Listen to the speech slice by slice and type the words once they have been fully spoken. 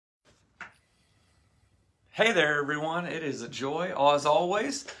Hey there, everyone. It is a joy, as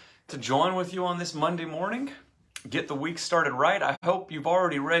always, to join with you on this Monday morning. Get the week started right. I hope you've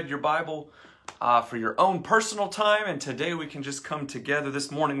already read your Bible for your own personal time, and today we can just come together.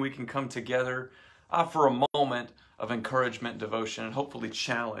 This morning we can come together for a moment of encouragement, devotion, and hopefully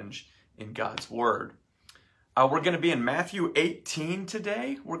challenge in God's Word. We're going to be in Matthew 18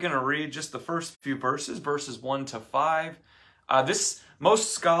 today. We're going to read just the first few verses 1 to 5.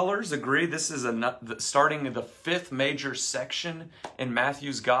 Most scholars agree this is starting the fifth major section in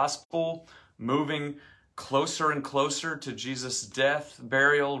Matthew's gospel, moving closer and closer to Jesus' death,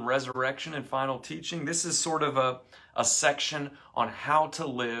 burial, resurrection, and final teaching. This is sort of a section on how to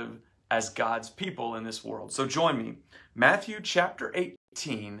live as God's people in this world. So join me. Matthew chapter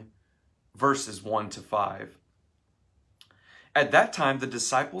 18, verses 1 to 5. At that time, the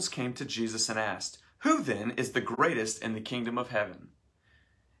disciples came to Jesus and asked, "Who then is the greatest in the kingdom of heaven?"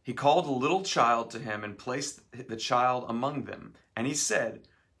 He called a little child to him and placed the child among them. And he said,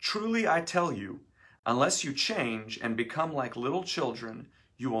 "Truly I tell you, unless you change and become like little children,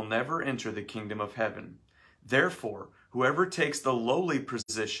 you will never enter the kingdom of heaven. Therefore, whoever takes the lowly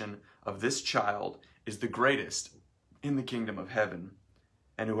position of this child is the greatest in the kingdom of heaven.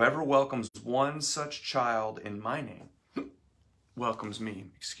 And whoever welcomes one such child in my name welcomes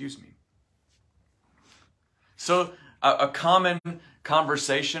me." So a common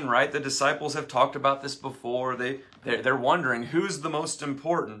conversation, right? The disciples have talked about this before. They're wondering, who's the most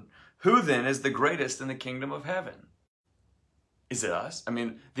important? Who then is the greatest in the kingdom of heaven? Is it us? I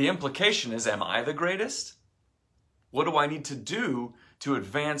mean, the implication is, am I the greatest? What do I need to do to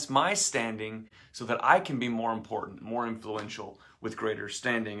advance my standing so that I can be more important, more influential, with greater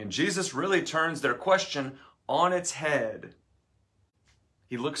standing? And Jesus really turns their question on its head.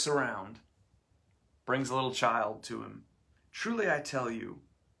 He looks around, brings a little child to him. "Truly I tell you,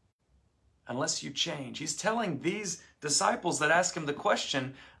 unless you change." He's telling these disciples that ask him the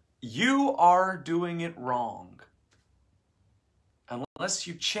question, you are doing it wrong. Unless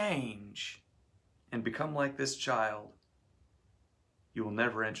you change and become like this child, you will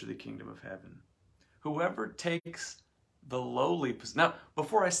never enter the kingdom of heaven. Whoever takes the lowly position. Now,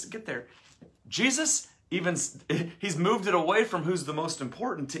 before I get there, Jesus he's moved it away from who's the most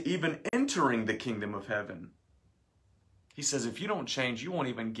important to even entering the kingdom of heaven. He says, if you don't change, you won't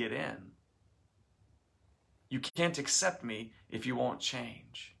even get in. You can't accept me if you won't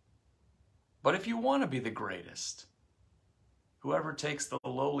change. But if you want to be the greatest, whoever takes the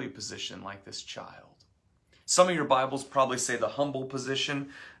lowly position like this child. Some of your Bibles probably say the humble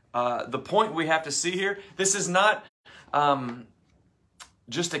position. The point we have to see here, this is not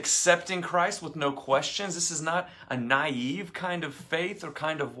just accepting Christ with no questions. This is not a naive kind of faith or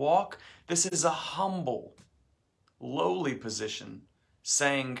kind of walk. This is a humble, lowly position,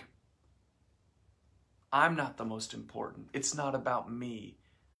 saying, I'm not the most important. It's not about me.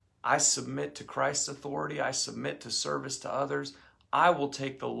 I submit to Christ's authority. I submit to service to others. I will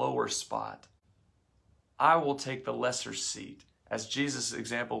take the lower spot. I will take the lesser seat. As Jesus'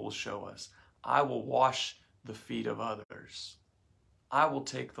 example will show us, I will wash the feet of others. I will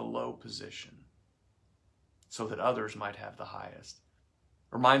take the low position so that others might have the highest.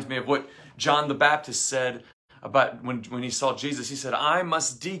 Reminds me of what John the Baptist said about when he saw Jesus. He said, I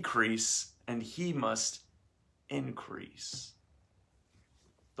must decrease and he must increase.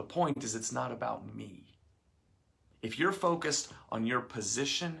 The point is, it's not about me. If you're focused on your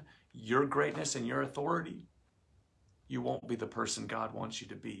position, your greatness, and your authority, you won't be the person God wants you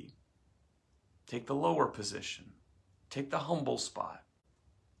to be. Take the lower position. Take the humble spot.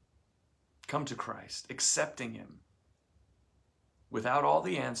 Come to Christ, accepting him without all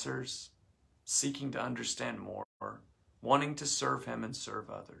the answers, seeking to understand more, wanting to serve him and serve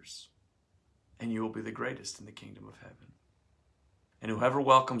others. And you will be the greatest in the kingdom of heaven. And whoever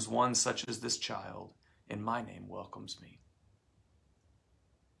welcomes one such as this child in my name welcomes me.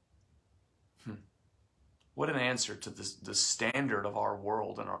 What an answer to the standard of our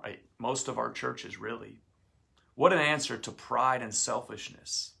world and most of our churches, really. What an answer to pride and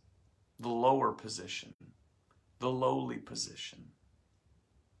selfishness, the lower position, the lowly position.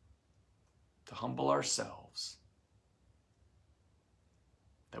 To humble ourselves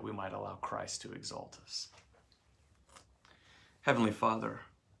that we might allow Christ to exalt us. Heavenly Father,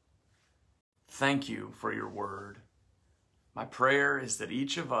 thank you for your word. My prayer is that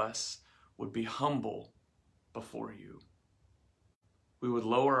each of us would be humble before you. We would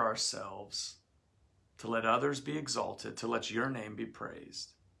lower ourselves to let others be exalted, to let your name be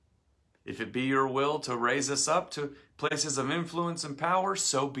praised. If it be your will to raise us up to places of influence and power,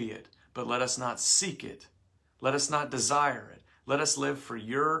 so be it. But let us not seek it. Let us not desire it. Let us live for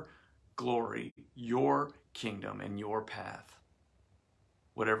your glory, your kingdom, and your path,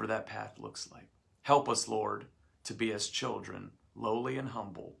 whatever that path looks like. Help us, Lord, to be as children, lowly and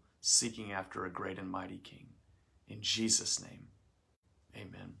humble, seeking after a great and mighty King. In Jesus' name,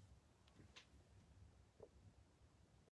 amen.